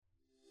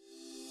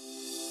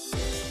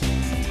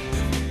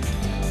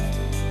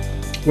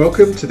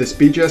Welcome to this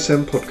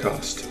BJSM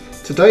podcast.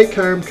 Today,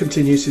 Karam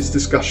continues his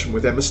discussion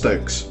with Emma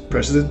Stokes,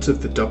 President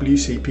of the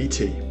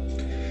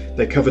WCPT.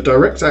 They cover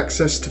direct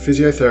access to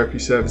physiotherapy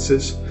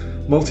services,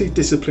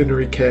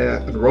 multidisciplinary care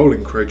and role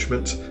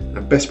encroachment,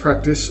 and best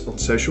practice on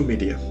social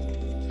media.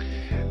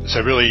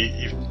 So really,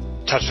 you've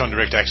touched on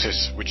direct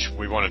access, which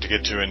we wanted to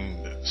get to,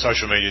 and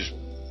social media is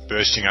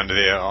bursting under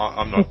there.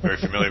 I'm not very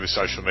familiar with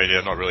social media.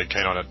 I'm not really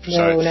keen on it.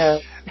 No.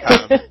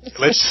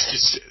 Let's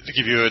just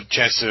give you a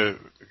chance to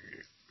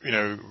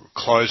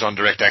close on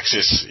direct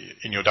access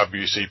in your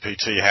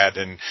WCPT hat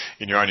and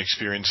in your own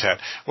experience hat.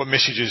 What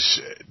messages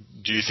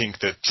do you think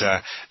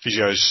that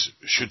physios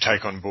should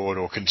take on board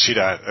or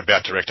consider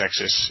about direct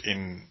access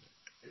in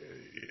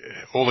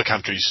all the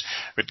countries,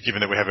 but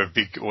given that we have a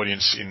big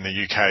audience in the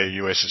UK,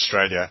 US,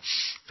 Australia,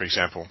 for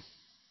example?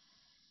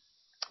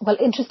 Well,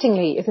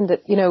 interestingly, isn't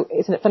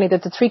it funny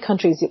that the three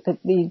countries that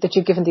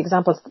you've given the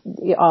examples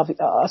of,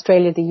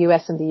 Australia, the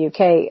US and the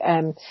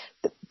UK,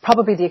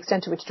 probably the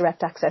extent to which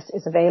direct access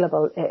is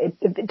available,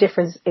 it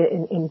differs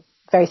in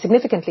very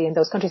significantly in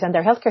those countries, and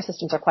their healthcare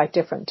systems are quite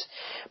different.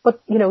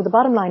 But, the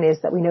bottom line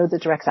is that we know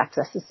that direct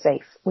access is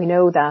safe. We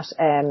know that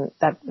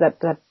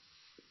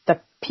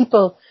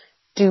people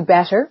do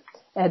better.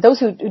 Those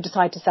who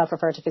decide to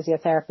self-refer to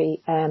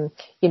physiotherapy,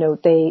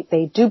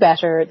 they do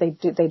better.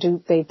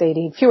 They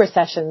need fewer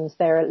sessions.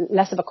 They're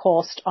less of a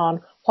cost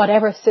on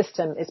whatever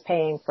system is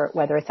paying for it,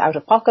 whether it's out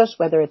of pocket,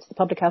 whether it's the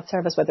public health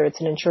service, whether it's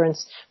an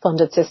insurance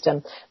funded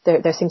system.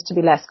 There seems to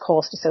be less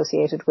cost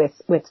associated with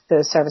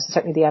the services.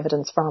 Certainly the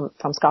evidence from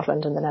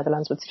Scotland and the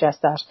Netherlands would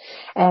suggest that.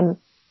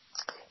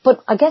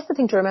 But I guess the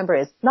thing to remember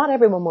is not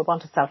everyone would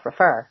want to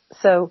self-refer.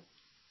 So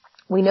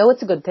we know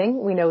it's a good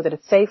thing. We know that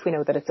it's safe. We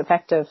know that it's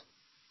effective.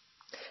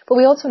 But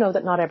we also know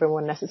that not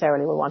everyone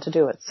necessarily will want to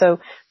do it. So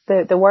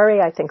the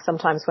worry, I think,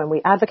 sometimes when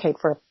we advocate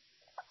for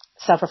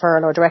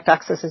self-referral or direct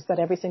access is that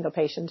every single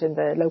patient in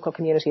the local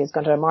community is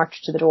going to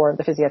march to the door of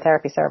the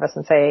physiotherapy service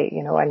and say,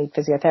 I need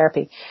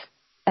physiotherapy.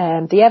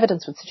 The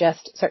evidence would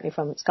suggest, certainly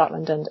from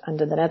Scotland and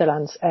in the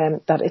Netherlands,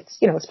 that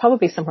it's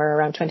probably somewhere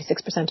around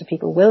 26% of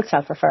people will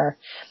self-refer.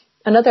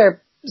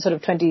 Another sort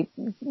of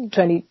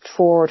 24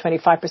 or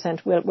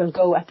 25% will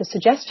go at the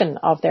suggestion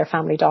of their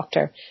family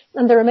doctor.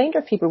 And the remainder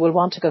of people will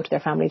want to go to their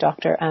family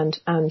doctor and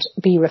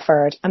be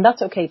referred. And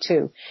that's okay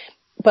too.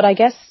 But I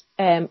guess,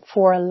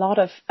 for a lot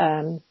of,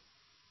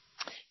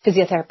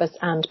 physiotherapists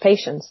and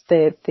patients,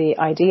 the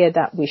idea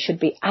that we should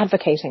be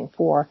advocating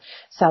for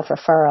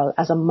self-referral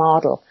as a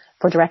model,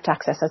 for direct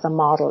access as a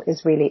model,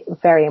 is really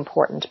very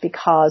important,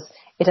 because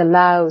it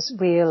allows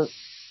real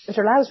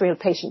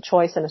patient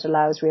choice and it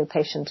allows real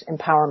patient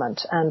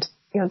empowerment. And,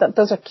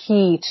 those are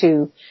key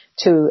to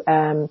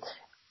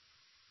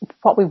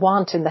what we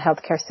want in the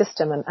healthcare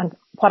system and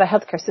what a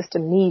healthcare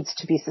system needs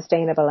to be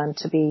sustainable and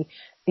to be,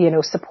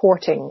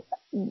 supporting.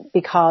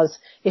 Because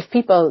if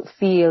people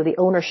feel the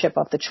ownership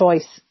of the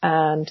choice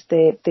and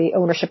the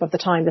ownership of the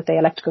time that they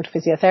elect to go to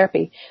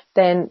physiotherapy,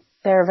 then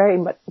they're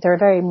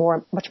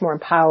much more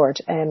empowered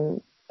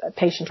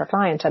patient or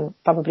client, and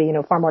probably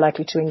far more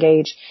likely to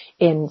engage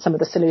in some of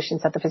the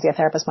solutions that the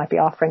physiotherapist might be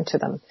offering to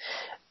them.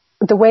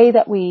 The way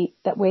that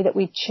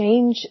we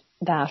change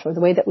that, or the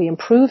way that we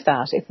improve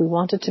that, if we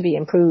want it to be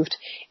improved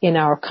in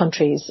our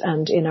countries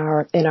and in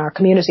our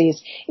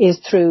communities, is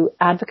through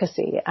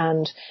advocacy.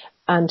 And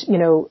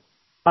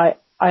I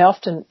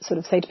often sort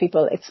of say to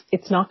people,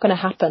 it's not going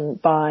to happen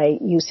by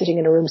you sitting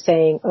in a room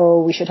saying,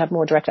 oh, we should have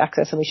more direct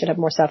access and we should have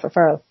more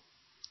self-referral.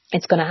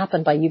 It's going to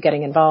happen by you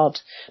getting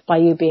involved, by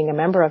you being a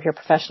member of your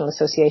professional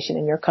association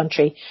in your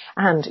country,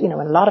 and, in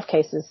a lot of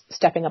cases,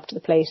 stepping up to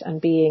the plate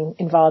and being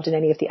involved in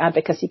any of the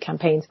advocacy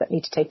campaigns that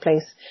need to take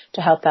place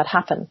to help that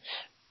happen.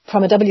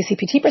 From a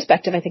WCPT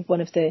perspective, I think one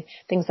of the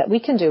things that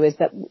we can do is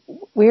that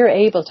we're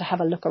able to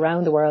have a look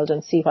around the world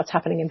and see what's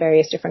happening in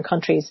various different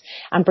countries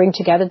and bring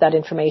together that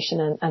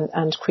information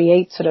and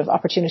create sort of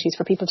opportunities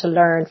for people to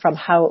learn from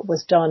how it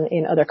was done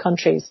in other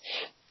countries.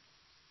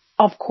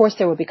 Of course,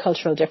 there will be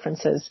cultural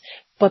differences,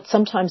 but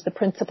sometimes the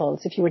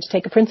principles, if you were to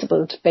take a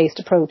principle-based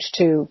approach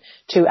to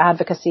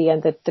advocacy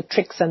and the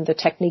tricks and the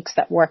techniques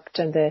that worked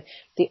and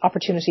the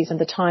opportunities and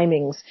the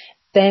timings,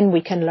 then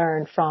we can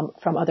learn from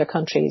other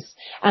countries.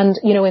 And,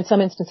 in some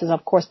instances,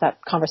 of course,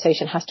 that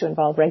conversation has to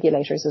involve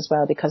regulators as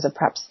well because of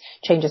perhaps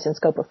changes in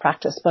scope of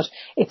practice. But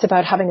it's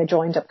about having a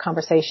joined up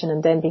conversation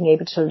and then being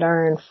able to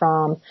learn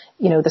from,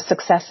 the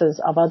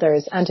successes of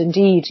others and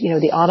indeed,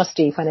 the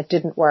honesty when it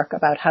didn't work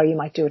about how you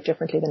might do it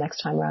differently the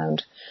next time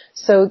round.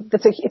 So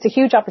it's a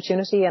huge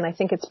opportunity, and I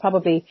think it's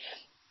probably,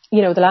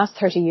 the last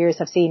 30 years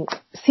have seen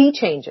sea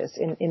changes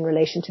in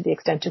relation to the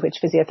extent to which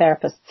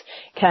physiotherapists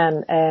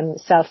can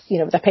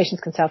that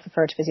patients can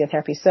self-refer to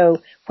physiotherapy. So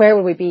where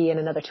will we be in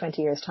another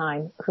 20 years'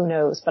 time? Who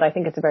knows? But I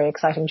think it's a very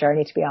exciting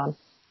journey to be on.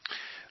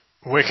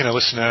 Where can a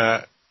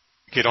listener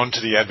get onto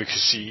the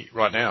advocacy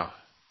right now?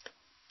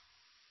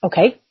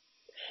 Okay.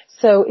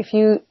 So if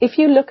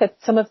you look at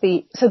some of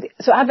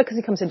so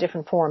advocacy comes in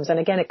different forms. And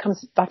again, it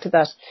comes back to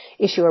that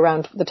issue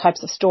around the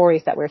types of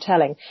stories that we're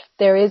telling.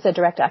 There is a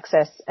direct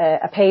access,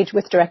 a page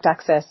with direct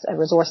access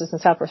resources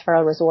and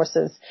self-referral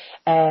resources,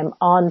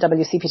 on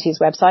WCPT's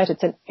website.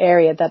 It's an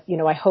area that,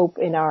 I hope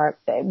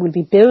will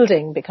be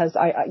building, because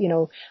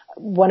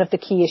one of the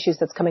key issues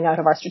that's coming out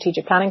of our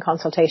strategic planning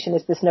consultation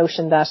is this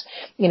notion that,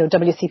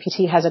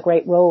 WCPT has a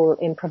great role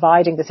in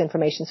providing this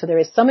information. So there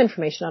is some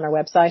information on our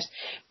website.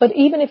 But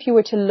even if you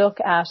were to look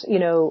at,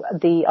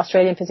 the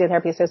Australian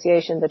Physiotherapy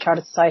Association, the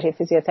Chartered Society of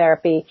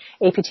Physiotherapy,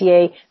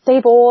 APTA,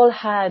 they've all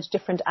had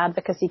different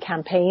advocacy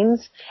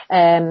campaigns,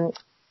 to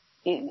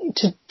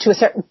a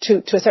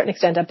certain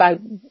extent about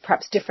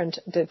perhaps different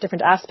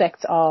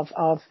aspects of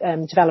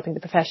developing the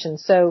profession.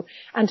 So,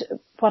 and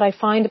what I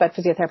find about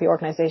physiotherapy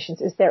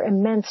organisations is their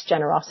immense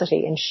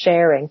generosity in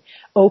sharing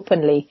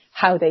openly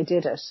how they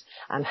did it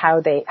and how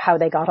they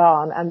got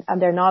on,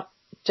 and they're not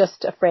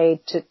just afraid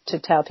to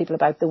tell people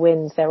about the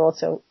wins. They're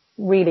also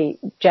really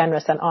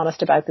generous and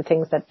honest about the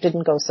things that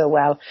didn't go so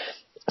well.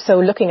 So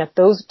looking at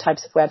those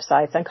types of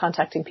websites and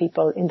contacting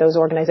people in those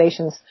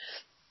organisations.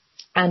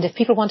 And if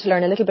people want to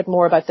learn a little bit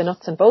more about the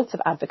nuts and bolts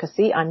of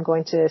advocacy, I'm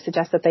going to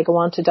suggest that they go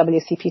on to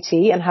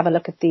WCPT and have a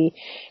look at the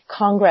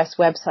Congress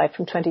website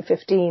from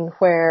 2015,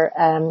 where,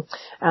 and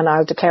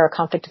I'll declare a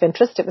conflict of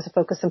interest. It was a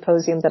focus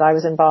symposium that I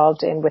was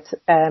involved in with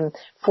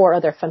 4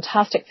 other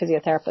fantastic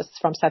physiotherapists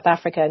from South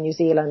Africa, New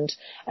Zealand,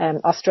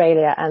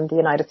 Australia and the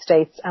United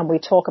States. And we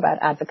talk about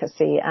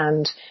advocacy,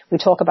 and we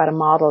talk about a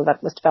model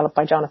that was developed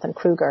by Jonathan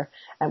Kruger,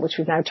 which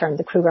we've now termed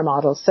the Kruger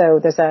model. So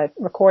there's a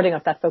recording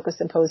of that focus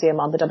symposium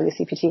on the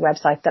WCPT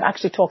website that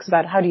actually talks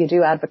about how do you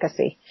do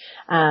advocacy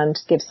and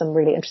gives some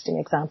really interesting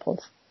examples.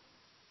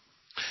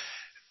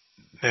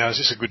 Now, is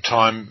this a good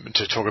time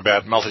to talk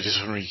about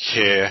multidisciplinary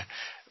care,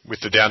 with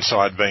the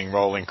downside being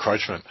role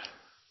encroachment?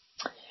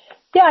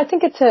 Yeah, I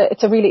think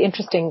it's a really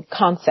interesting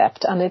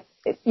concept, and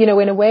it in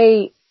a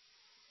way,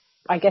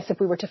 I guess if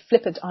we were to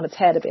flip it on its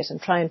head a bit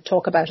and try and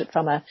talk about it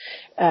from a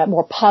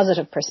more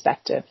positive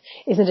perspective,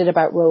 isn't it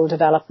about role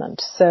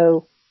development?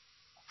 So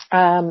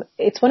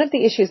it's one of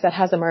the issues that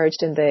has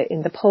emerged in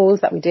the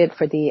polls that we did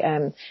for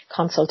the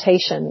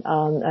consultation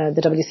on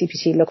the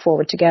WCPT Look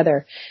Forward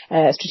Together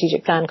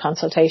strategic plan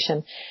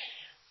consultation.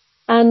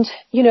 And,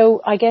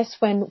 I guess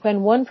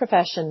when one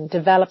profession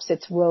develops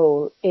its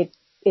role, it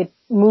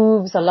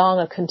moves along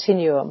a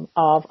continuum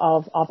of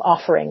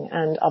offering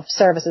and of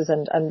services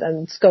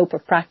and scope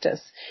of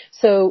practice.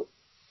 So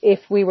if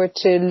we were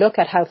to look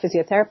at how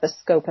physiotherapists'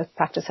 scope of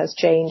practice has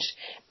changed,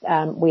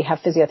 we have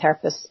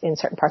physiotherapists in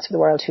certain parts of the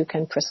world who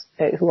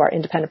are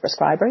independent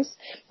prescribers.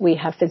 We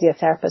have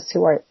physiotherapists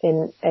who are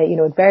in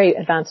very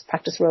advanced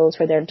practice roles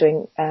where they're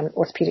doing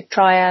orthopedic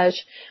triage.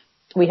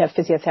 We have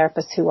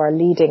physiotherapists who are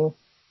leading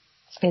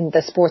in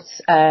the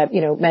sports,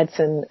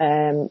 medicine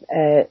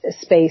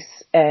space,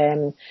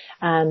 and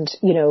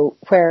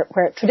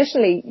where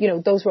traditionally,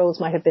 those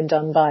roles might have been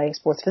done by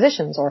sports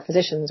physicians or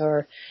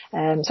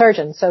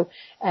surgeons. So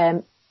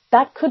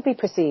that could be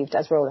perceived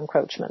as role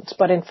encroachment,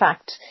 but in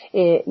fact,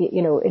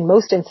 in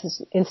most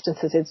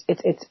instances,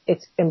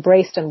 it's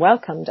embraced and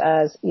welcomed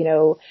as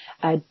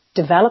a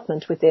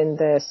development within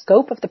the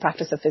scope of the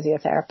practice of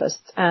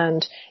physiotherapists,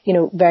 and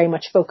very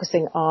much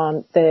focusing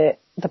on the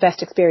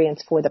best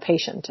experience for the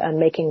patient and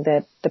making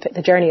the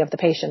journey of the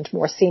patient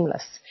more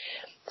seamless.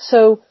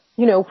 So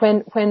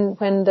when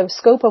the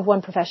scope of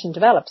one profession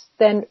develops,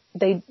 then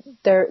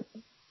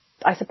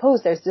I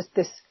suppose there's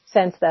this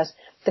sense that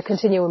the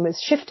continuum is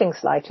shifting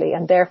slightly,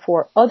 and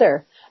therefore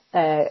other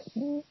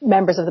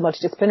members of the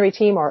multidisciplinary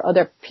team or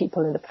other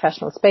people in the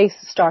professional space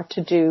start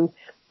to do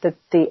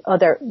the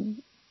other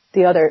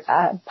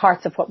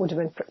parts of what would have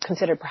been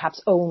considered perhaps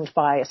owned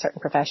by a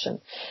certain profession.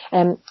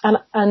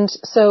 And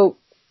so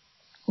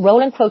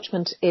role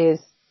encroachment is,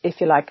 if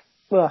you like,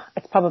 well,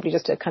 it's probably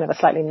just a kind of a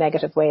slightly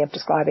negative way of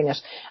describing it.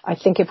 I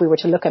think if we were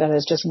to look at it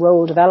as just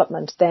role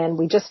development, then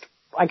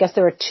I guess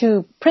there are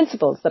 2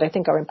 principles that I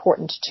think are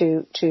important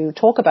to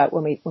talk about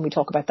when we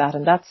talk about that,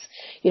 and that's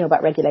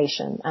about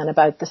regulation and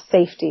about the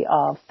safety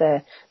of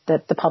the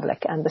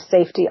public and the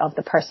safety of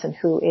the person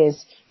who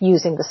is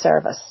using the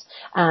service.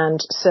 And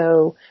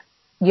so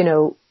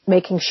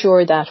making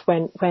sure that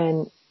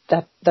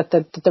that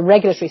the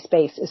regulatory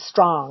space is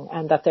strong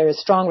and that there is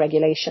strong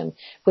regulation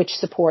which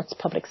supports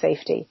public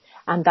safety.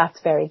 And that's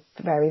very,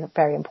 very,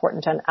 very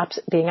important. And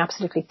being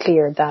absolutely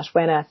clear that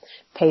when a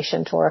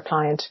patient or a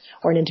client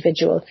or an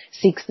individual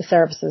seeks the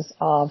services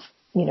of,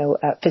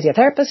 a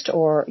physiotherapist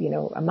or,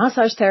 a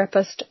massage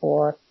therapist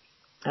or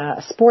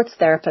a sports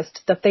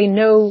therapist, that they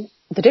know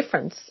the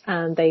difference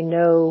and they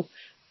know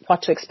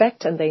what to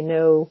expect and they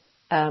know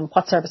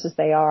what services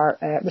they are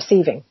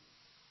receiving.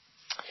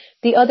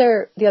 The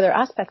other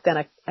aspect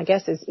then, I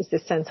guess, is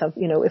this sense of,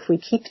 if we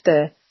keep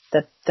the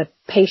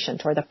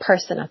patient or the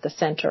person at the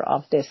center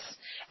of this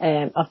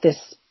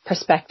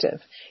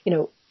perspective,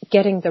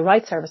 getting the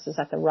right services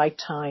at the right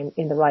time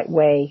in the right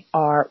way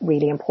are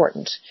really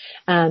important.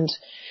 And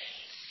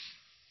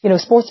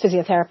sports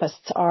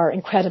physiotherapists are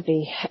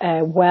incredibly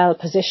well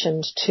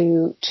positioned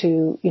to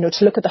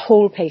look at the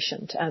whole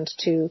patient and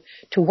to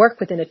work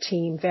within a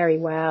team very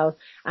well,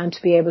 and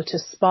to be able to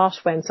spot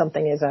when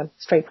something is a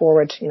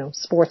straightforward,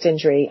 sports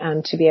injury,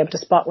 and to be able to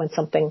spot when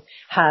something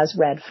has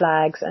red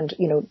flags and,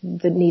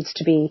 that needs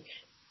to be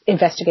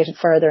investigated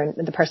further,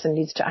 and the person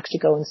needs to actually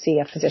go and see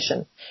a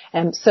physician.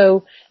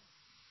 So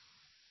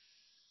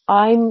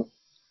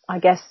I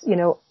guess,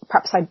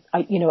 perhaps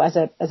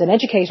as an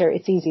educator,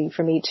 it's easy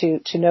for me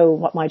to know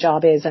what my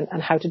job is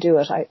and how to do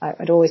it.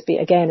 I'd always be,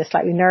 again,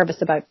 slightly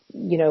nervous about,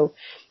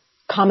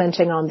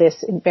 commenting on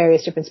this in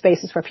various different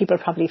spaces where people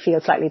probably feel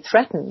slightly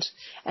threatened,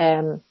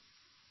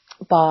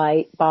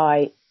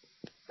 by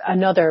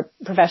another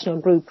professional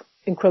group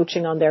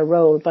encroaching on their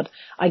role. But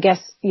I guess,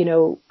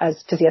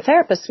 as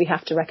physiotherapists, we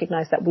have to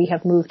recognize that we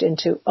have moved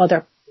into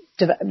other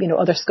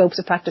scopes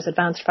of practice,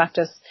 advanced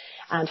practice,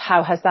 and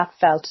how has that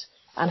felt?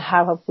 And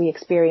how have we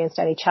experienced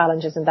any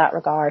challenges in that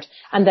regard?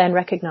 And then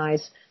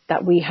recognise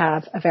that we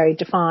have a very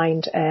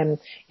defined,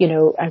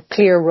 a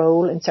clear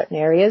role in certain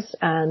areas,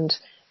 and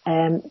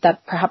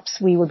that perhaps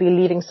we will be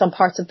leaving some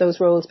parts of those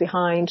roles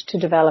behind to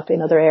develop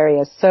in other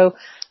areas. So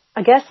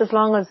I guess as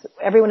long as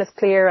everyone is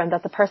clear and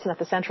that the person at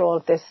the centre of all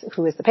of this,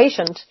 who is the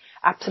patient,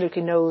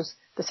 absolutely knows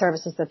the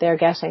services that they're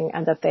getting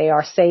and that they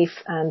are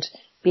safe and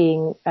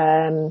being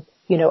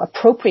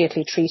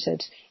appropriately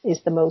treated, is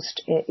the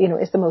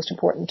most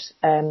important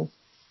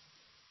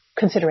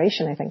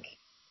consideration, I think.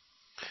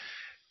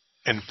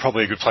 And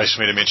probably a good place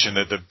for me to mention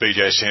that the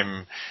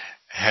BJSM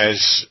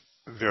has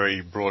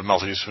very broad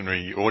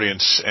multidisciplinary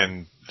audience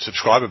and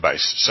subscriber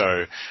base.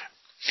 So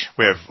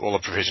we have all the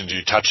professions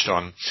you touched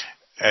on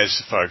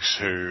as folks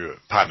who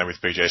partner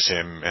with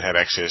BJSM and have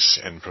access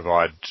and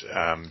provide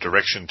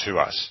direction to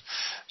us.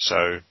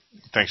 So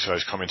thanks for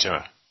those comments,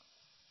 Emma.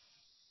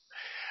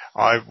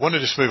 I want to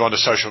just move on to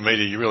social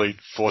media. You're really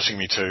forcing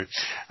me to.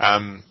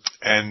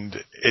 And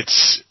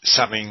it's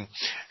something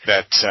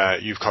that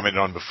you've commented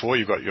on before.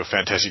 You've got your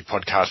fantastic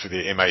podcast with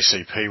the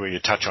MACP where you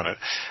touch on it.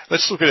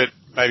 Let's look at it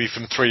maybe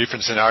from three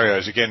different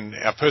scenarios. Again,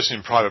 our person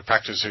in private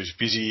practice who's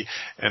busy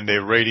and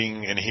they're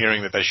reading and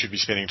hearing that they should be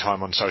spending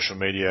time on social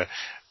media,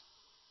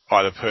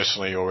 either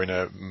personally or in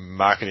a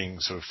marketing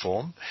sort of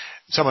form.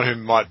 Someone who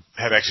might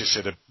have access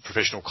to the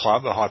professional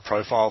club, a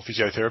high-profile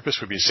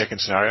physiotherapist, would be a second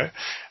scenario.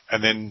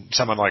 And then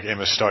someone like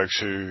Emma Stokes,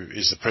 who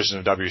is the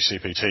president of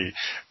WCPT.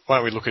 Why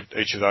don't we look at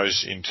each of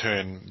those in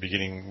turn,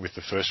 beginning with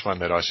the first one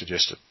that I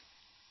suggested?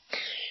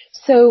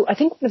 So I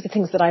think one of the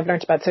things that I've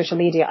learned about social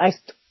media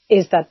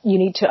is that you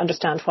need to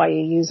understand why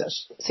you use it.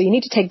 So you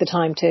need to take the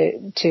time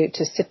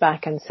to sit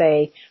back and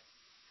say,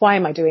 why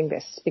am I doing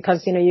this?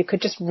 Because, you could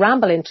just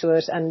ramble into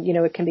it and,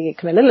 it can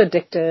become a little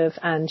addictive,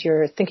 and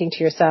you're thinking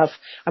to yourself,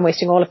 I'm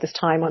wasting all of this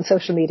time on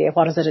social media.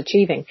 What is it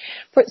achieving?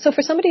 So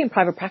for somebody in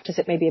private practice,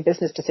 it may be a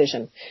business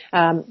decision.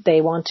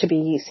 They want to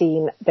be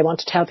seen. They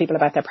want to tell people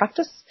about their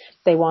practice.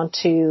 They want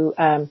to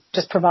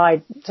just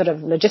provide sort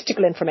of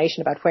logistical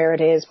information about where it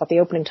is, what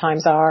the opening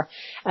times are.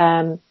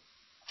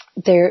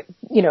 The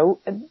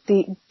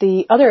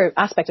other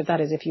aspect of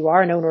that is if you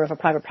are an owner of a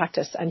private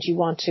practice and you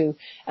want to,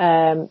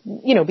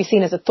 be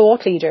seen as a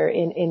thought leader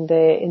in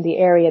the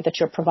area that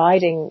you're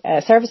providing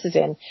services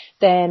in,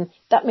 then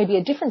that may be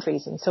a different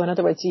reason. So in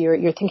other words,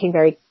 you're thinking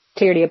very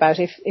clearly about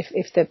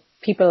if the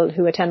people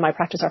who attend my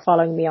practice are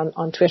following me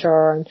on Twitter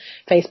or on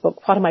Facebook,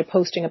 what am I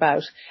posting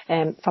about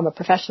from a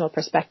professional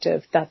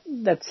perspective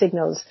that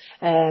signals,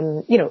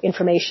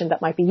 information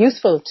that might be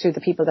useful to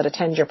the people that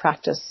attend your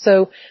practice.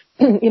 So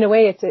in a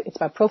way, it's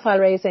about profile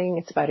raising,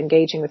 it's about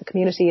engaging with the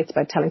community, it's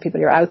about telling people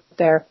you're out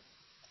there,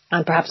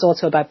 and perhaps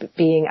also about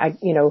being,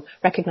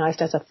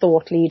 recognised as a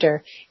thought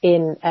leader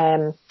in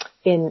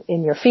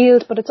your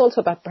field, but it's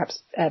also about perhaps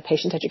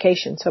patient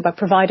education. So about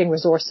providing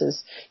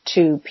resources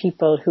to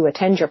people who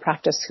attend your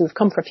practice, who've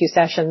come for a few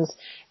sessions,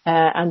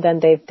 and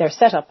then they're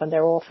set up and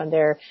they're off and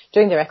they're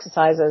doing their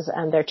exercises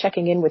and they're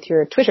checking in with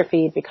your Twitter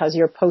feed because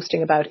you're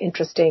posting about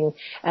interesting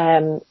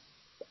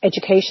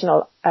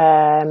educational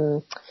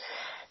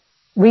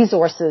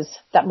resources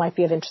that might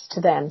be of interest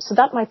to them. So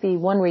that might be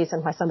one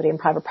reason why somebody in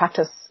private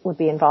practice would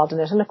be involved in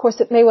it. And of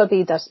course, it may well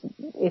be that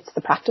it's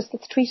the practice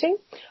that's treating,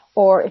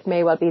 or it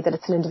may well be that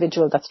it's an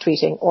individual that's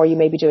treating, or you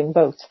may be doing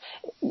both.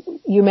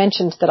 You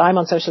mentioned that I'm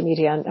on social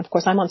media, and of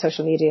course I'm on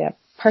social media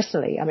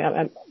personally. I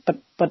mean,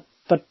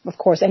 but of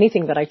course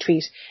anything that I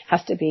treat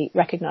has to be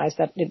recognised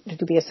that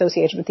it'll be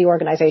associated with the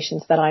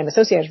organisations that I'm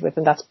associated with,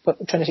 and that's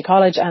Trinity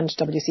College and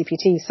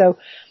WCPT. So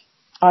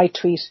I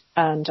tweet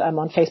and I'm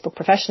on Facebook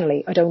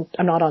professionally.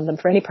 I'm not on them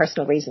for any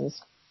personal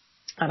reasons.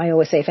 And I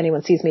always say if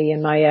anyone sees me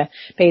in my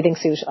bathing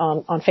suit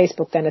on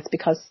Facebook, then it's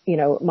because,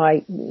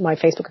 my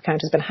Facebook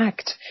account has been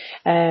hacked.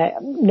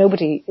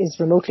 Nobody is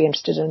remotely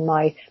interested in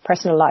my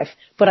personal life,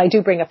 but I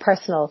do bring a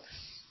personal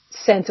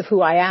sense of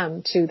who I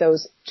am to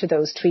those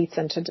tweets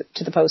and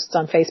to the posts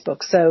on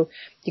Facebook. So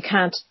you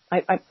can't,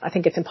 I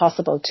think it's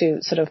impossible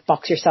to sort of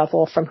box yourself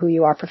off from who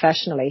you are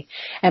professionally.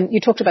 You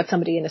talked about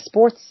somebody in a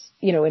sports,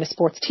 in a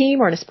sports team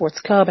or in a sports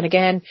club. And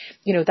again,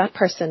 that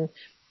person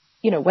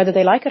whether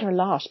they like it or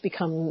not,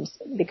 becomes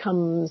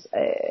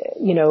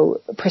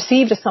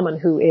perceived as someone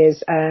who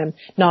is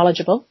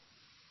knowledgeable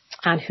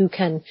and who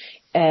can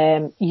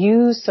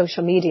use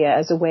social media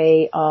as a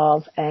way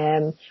of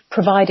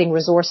providing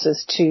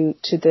resources to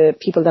the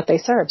people that they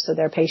serve, so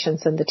their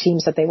patients and the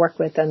teams that they work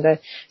with and the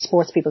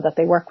sports people that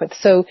they work with.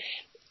 So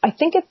I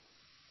think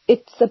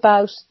it's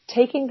about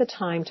taking the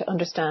time to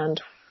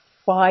understand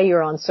why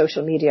you're on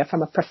social media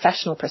from a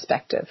professional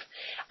perspective,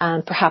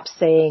 and perhaps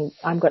saying,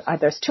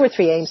 there's 2 or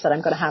 3 aims that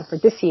I'm going to have for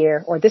this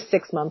year or this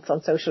 6 months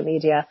on social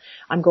media.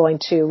 I'm going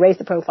to raise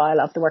the profile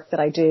of the work that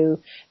I do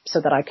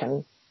so that I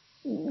can,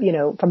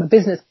 from a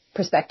business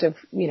perspective,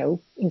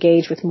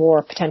 engage with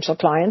more potential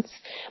clients.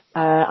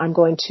 I'm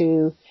going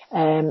to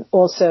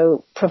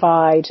also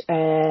provide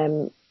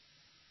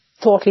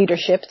thought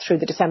leadership through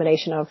the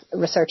dissemination of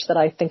research that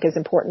I think is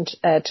important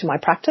to my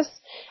practice.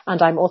 And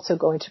I'm also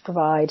going to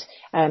provide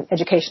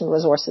educational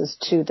resources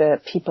to the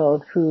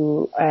people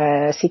who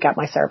seek out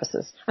my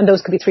services. And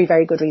those could be 3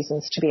 very good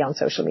reasons to be on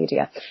social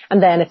media.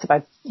 And then it's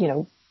about,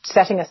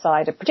 setting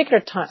aside a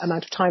particular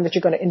amount of time that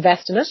you're going to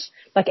invest in it,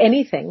 like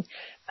anything.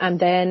 And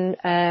then,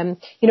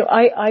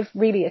 I've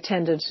really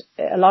attended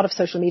a lot of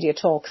social media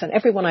talks, and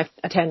every one I've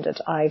attended,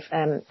 I've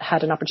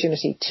had an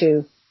opportunity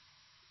to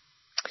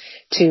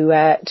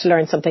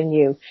learn something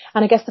new.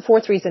 And I guess the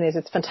 4th reason is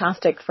it's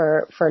fantastic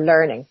for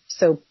learning.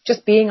 So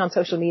just being on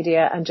social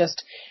media and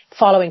just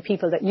following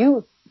people that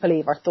you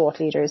believe are thought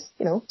leaders,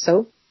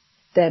 so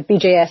the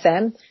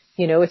BJSM,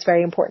 it's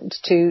very important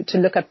to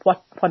look at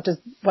what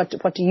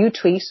do you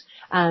tweet,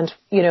 and,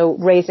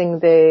 raising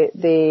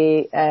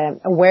the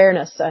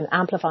awareness and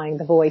amplifying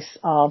the voice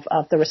of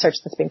the research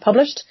that's being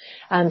published.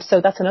 And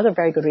so that's another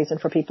very good reason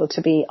for people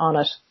to be on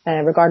it,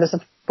 regardless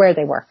of where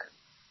they work.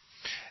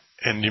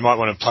 And you might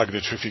want to plug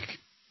the terrific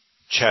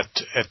chat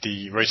at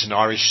the recent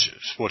Irish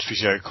Sports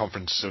Physio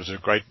Conference. There was a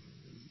great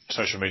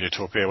social media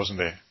talk there, wasn't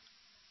there?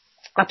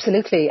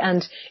 Absolutely.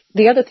 And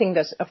the other thing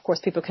that, of course,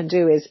 people can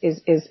do is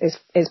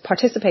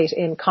participate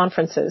in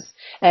conferences,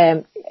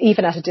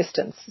 even at a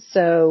distance.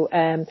 So,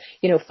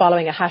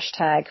 following a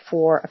hashtag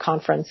for a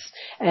conference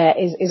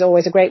is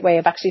always a great way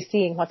of actually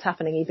seeing what's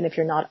happening, even if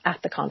you're not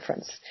at the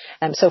conference.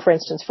 So, for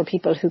instance, for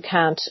people who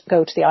can't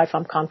go to the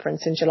IFOM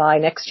conference in July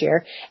next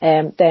year,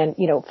 then,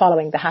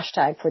 following the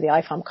hashtag for the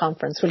IFOM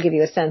conference will give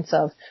you a sense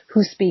of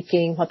who's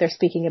speaking, what they're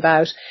speaking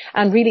about.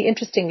 And really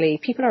interestingly,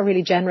 people are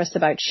really generous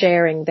about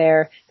sharing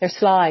their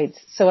slides.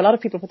 So a lot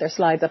of people put their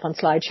slides up on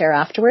SlideShare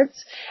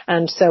afterwards.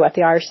 And so at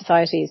the Irish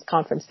Society's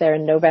conference there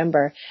in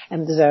November,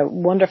 there's a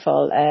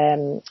wonderful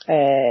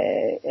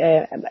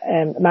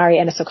Mary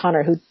Ennis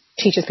O'Connor who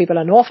teaches people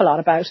an awful lot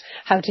about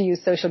how to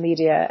use social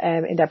media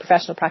in their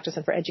professional practice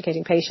and for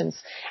educating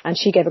patients. And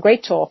she gave a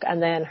great talk,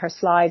 and then her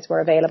slides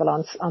were available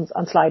on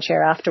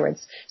SlideShare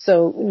afterwards.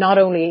 So not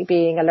only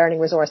being a learning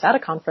resource at a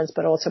conference,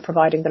 but also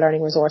providing the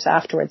learning resource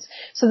afterwards.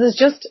 So there's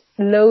just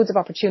loads of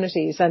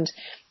opportunities. And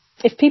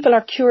if people are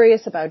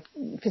curious about,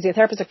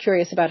 physiotherapists are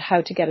curious about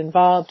how to get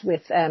involved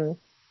with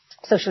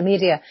social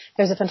media,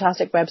 there's a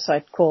fantastic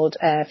website called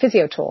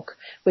PhysioTalk,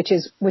 which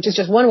is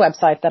just one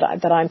website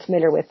that I'm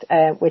familiar with,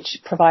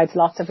 which provides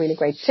lots of really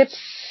great tips,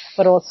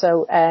 but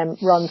also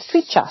runs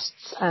tweet chats.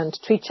 And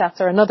tweet chats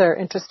are another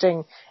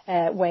interesting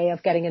way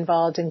of getting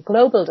involved in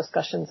global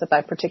discussions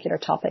about particular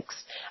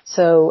topics.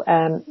 So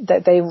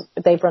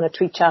they've run a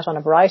tweet chat on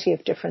a variety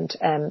of different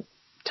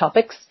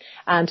topics,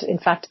 and in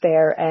fact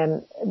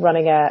they're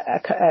running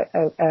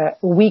a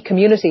We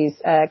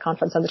Communities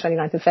conference on the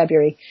 29th of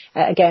February,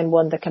 again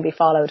one that can be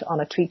followed on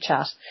a tweet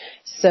chat,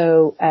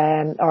 so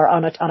or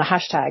on a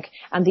hashtag.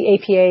 And the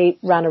APA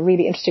ran a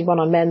really interesting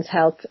one on men's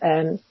health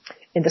in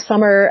the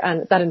summer,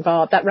 and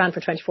that ran for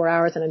 24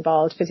 hours and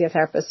involved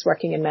physiotherapists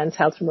working in men's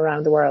health from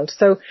around the world.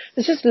 So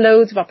there's just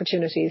loads of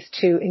opportunities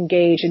to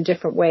engage in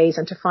different ways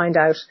and to find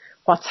out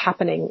what's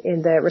happening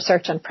in the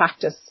research and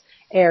practice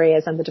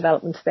areas and the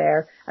developments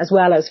there, as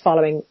well as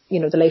following,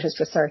 the latest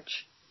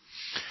research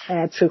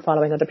through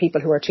following other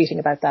people who are tweeting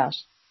about that.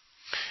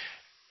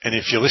 And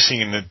if you're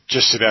listening and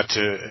just about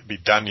to be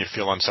done, you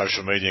feel on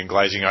social media and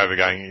glazing over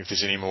going, if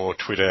there's any more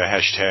Twitter,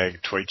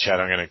 hashtag, tweet chat,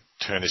 I'm going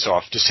to turn this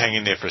off. Just hang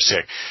in there for a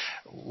sec.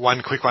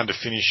 One quick one to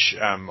finish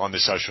on the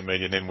social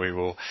media, and then we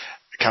will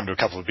come to a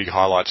couple of big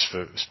highlights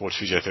for sports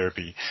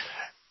physiotherapy.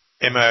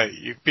 Emma,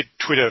 you bit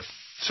Twitter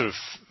sort of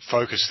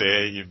focus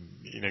there. You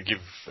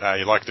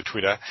like the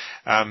Twitter,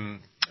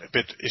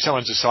 but if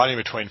someone's deciding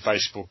between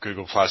Facebook,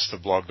 Google+, the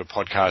blog, the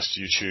podcast,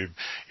 YouTube,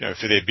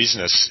 for their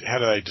business, how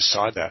do they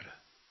decide that?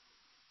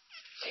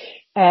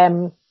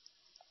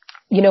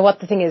 What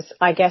the thing is,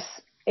 I guess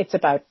it's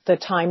about the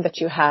time that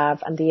you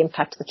have and the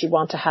impact that you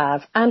want to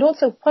have, and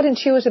also what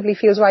intuitively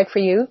feels right for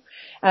you.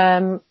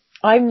 I'm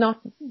not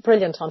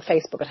brilliant on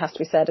Facebook, it has to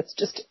be said. It's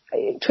just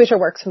Twitter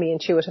works for me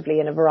intuitively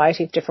in a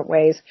variety of different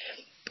ways.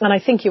 And I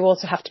think you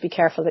also have to be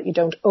careful that you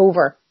don't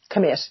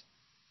over-commit.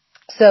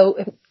 So,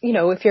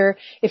 if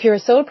you're a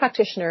sole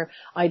practitioner,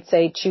 I'd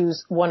say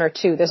choose one or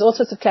two. There's all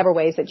sorts of clever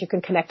ways that you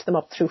can connect them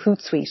up through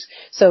Hootsuite.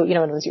 So, in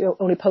other words, you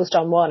only post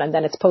on one and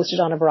then it's posted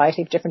on a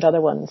variety of different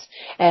other ones.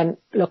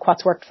 Look,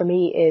 what's worked for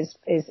me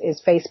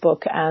is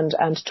Facebook and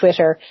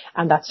Twitter,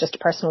 and that's just a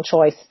personal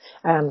choice.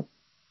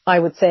 I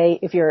would say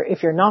if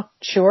you're not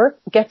sure,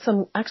 get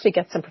some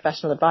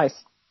professional advice.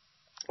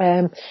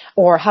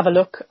 Or have a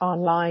look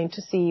online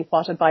to see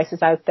what advice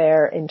is out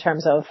there in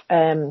terms of,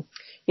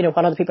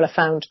 what other people have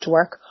found to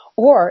work,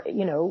 or,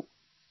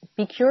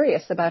 be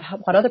curious about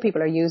what other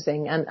people are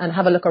using and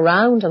have a look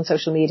around on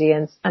social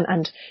media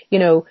and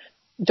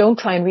don't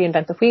try and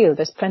reinvent the wheel.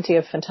 There's plenty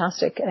of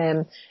fantastic,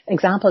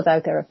 examples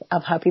out there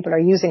of how people are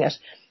using it.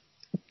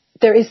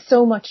 There is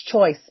so much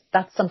choice.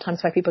 That's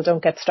sometimes why people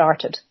don't get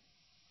started.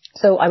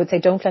 So I would say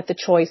don't let the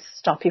choice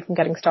stop you from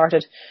getting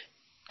started.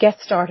 Get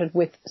started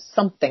with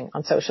something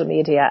on social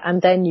media,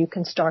 and then you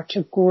can start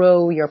to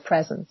grow your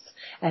presence.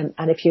 And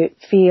if you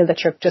feel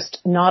that you're just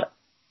not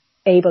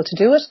able to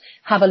do it,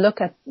 have a look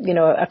at,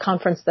 a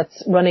conference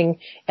that's running,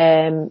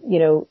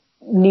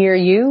 near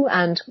you,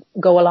 and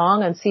go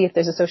along and see if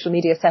there's a social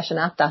media session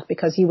at that,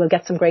 because you will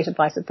get some great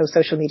advice at those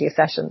social media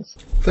sessions.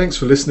 Thanks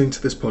for listening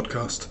to this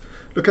podcast.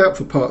 Look out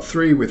for part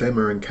 3 with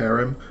Emma and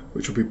Karen,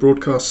 which will be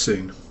broadcast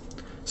soon.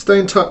 Stay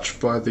in touch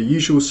via the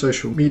usual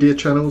social media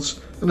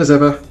channels, and as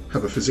ever,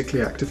 have a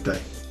physically active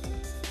day.